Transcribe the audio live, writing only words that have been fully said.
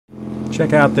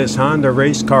Check out this Honda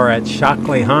race car at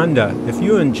Shockley Honda. If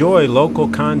you enjoy local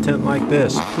content like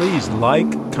this, please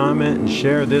like, comment, and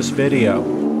share this video.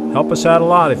 Help us out a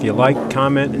lot if you like,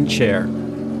 comment, and share.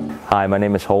 Hi, my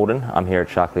name is Holden. I'm here at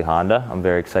Shockley Honda. I'm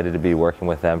very excited to be working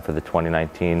with them for the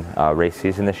 2019 race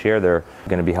season this year. They're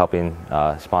going to be helping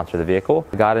sponsor the vehicle.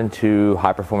 I got into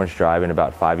high performance driving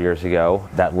about 5 years ago.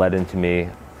 That led into me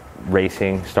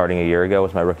racing starting a year ago.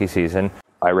 Was my rookie season.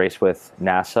 I race with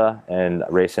NASA and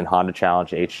race in Honda Challenge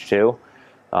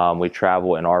H2. We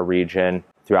travel in our region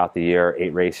throughout the year,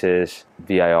 8 races,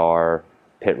 VIR,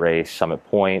 pit race, Summit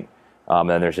Point.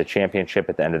 Then there's a championship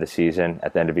at the end of the season,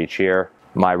 at the end of each year.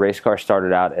 My race car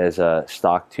started out as a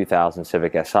stock 2000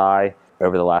 Civic Si.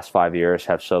 Over the last 5 years,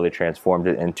 have slowly transformed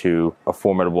it into a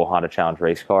formidable Honda Challenge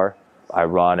race car. I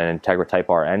run an Integra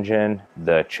Type R engine.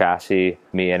 The chassis,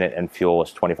 me in it, and fuel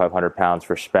is 2,500 pounds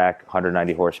for spec,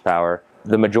 190 horsepower.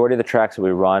 The majority of the tracks that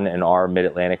we run in our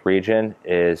Mid-Atlantic region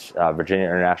is Virginia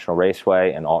International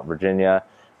Raceway in Alton, Virginia,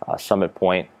 Summit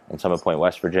Point in Summit Point,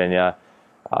 West Virginia,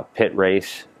 Pit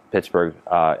Race, Pittsburgh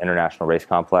International Race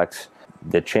Complex.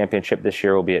 The championship this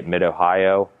year will be at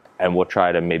Mid-Ohio, and we'll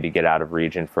try to maybe get out of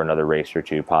region for another race or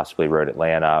two, possibly Road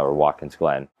Atlanta or Watkins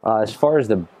Glen. As far as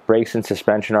the brakes and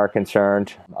suspension are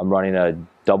concerned, I'm running a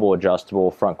double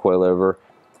adjustable front coilover,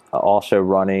 also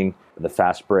running the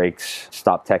Fast Brakes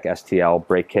Stop Tech STL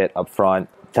brake kit up front,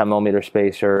 10mm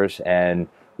spacers, and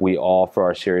we all for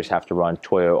our series have to run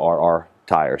Toyo RR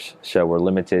tires. So we're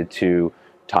limited to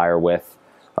tire width.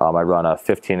 I run a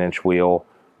 15-inch wheel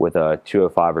with a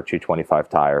 205 or 225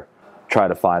 tire. Try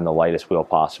to find the lightest wheel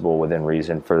possible within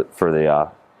reason for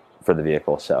the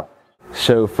vehicle.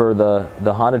 So for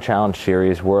the Honda Challenge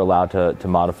series, we're allowed to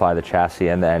modify the chassis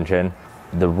and the engine.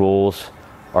 The rules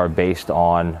are based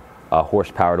on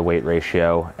horsepower to weight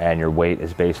ratio, and your weight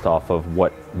is based off of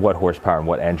what horsepower and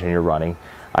what engine you're running.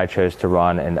 I chose to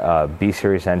run a B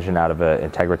series engine out of an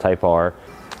Integra Type R.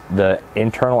 The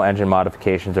internal engine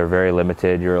modifications are very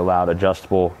limited. You're allowed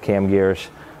adjustable cam gears.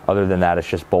 Other than that, it's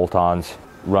just bolt-ons.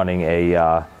 Running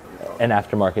an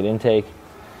aftermarket intake,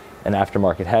 an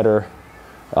aftermarket header.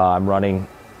 I'm running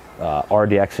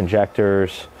RDX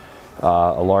injectors,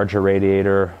 a larger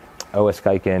radiator, OS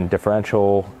Geiken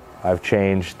differential. I've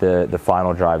changed the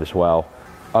final drive as well.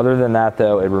 Other than that,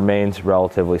 though, it remains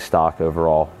relatively stock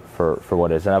overall for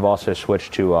what it is. And I've also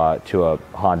switched to a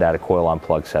Honda coil-on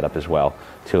plug setup as well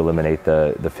to eliminate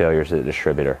the failures of the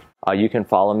distributor. You can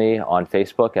follow me on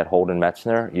Facebook at Holden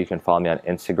Metzner. You can follow me on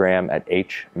Instagram at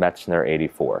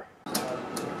hmetzner84.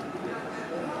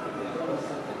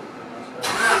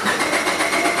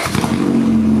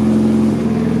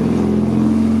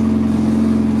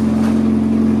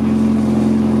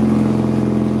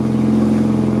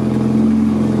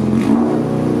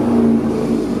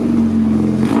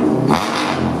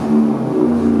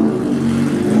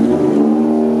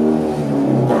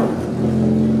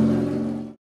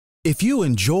 If you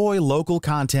enjoy local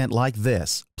content like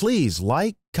this, please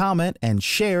like, comment, and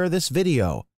share this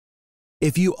video.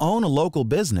 If you own a local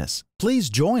business, please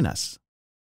join us.